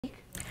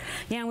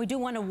Yeah, and we do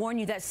want to warn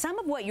you that some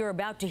of what you're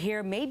about to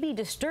hear may be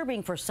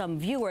disturbing for some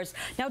viewers.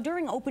 Now,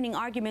 during opening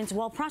arguments,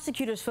 while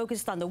prosecutors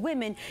focused on the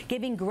women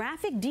giving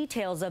graphic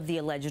details of the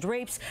alleged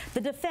rapes,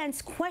 the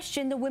defense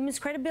questioned the women's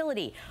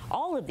credibility.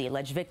 All of the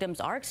alleged victims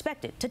are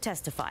expected to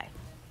testify.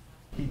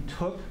 He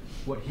took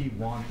what he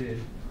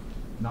wanted,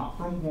 not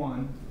from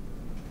one,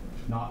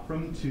 not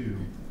from two,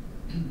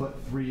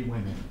 but 3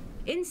 women.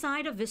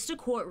 Inside a Vista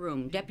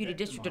courtroom, Deputy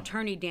District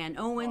Attorney Dan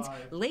Owens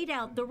laid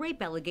out the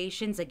rape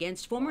allegations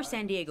against former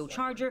San Diego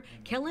Charger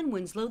Kellen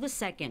Winslow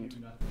II.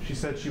 She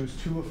said she was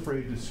too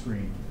afraid to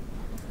scream.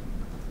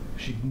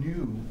 She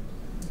knew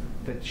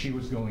that she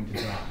was going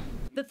to die.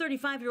 The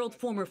 35-year-old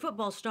former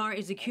football star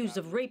is accused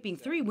of raping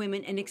 3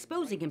 women and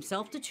exposing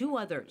himself to 2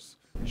 others.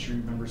 And she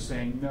remembers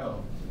saying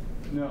no,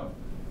 no,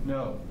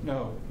 no,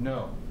 no,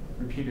 no,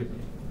 repeatedly.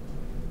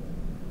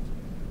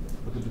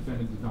 But the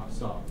defendant did not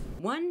stop.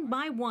 One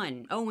by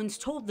one, Owens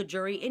told the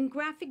jury in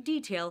graphic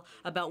detail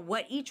about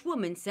what each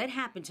woman said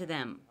happened to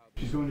them.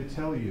 She's going to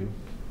tell you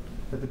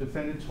that the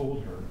defendant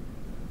told her,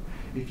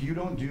 if you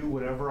don't do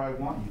whatever I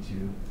want you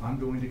to, I'm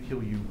going to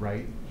kill you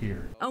right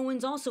here.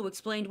 Owens also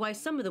explained why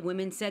some of the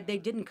women said they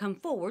didn't come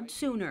forward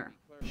sooner.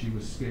 She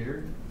was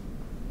scared.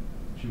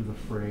 She was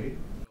afraid.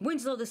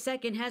 Winslow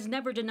II has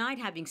never denied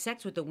having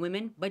sex with the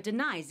women, but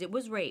denies it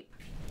was rape.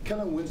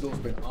 Kellen Winslow's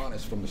been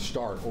honest from the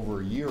start.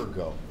 Over a year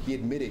ago, he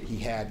admitted he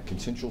had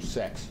consensual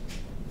sex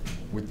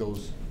with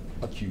those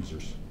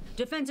accusers.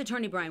 Defense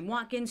attorney Brian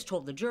Watkins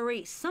told the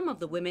jury some of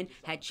the women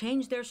had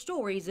changed their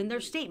stories in their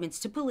statements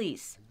to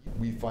police.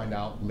 We find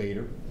out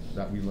later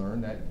that we learn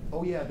that,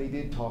 oh yeah, they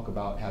did talk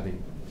about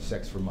having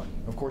sex for money.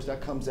 Of course,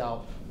 that comes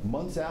out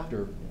months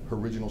after her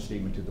original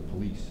statement to the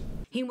police.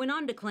 He went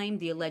on to claim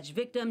the alleged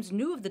victims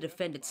knew of the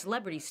defendant's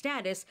celebrity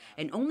status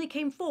and only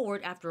came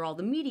forward after all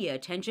the media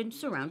attention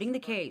surrounding the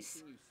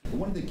case.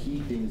 One of the key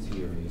things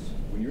here is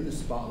when you're in the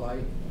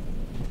spotlight,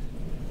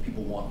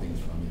 people want things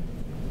from you.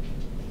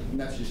 And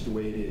that's just the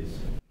way it is.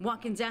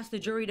 Watkins asked the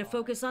jury to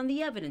focus on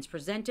the evidence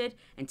presented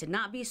and to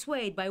not be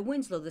swayed by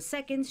Winslow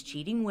II's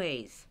cheating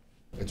ways.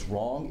 It's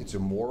wrong, it's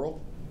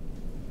immoral,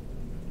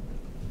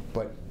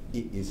 but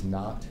it is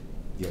not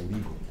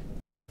illegal.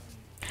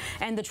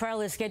 And the trial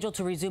is scheduled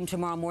to resume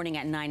tomorrow morning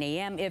at 9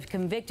 a.m. If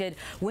convicted,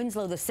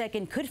 Winslow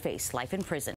II could face life in prison.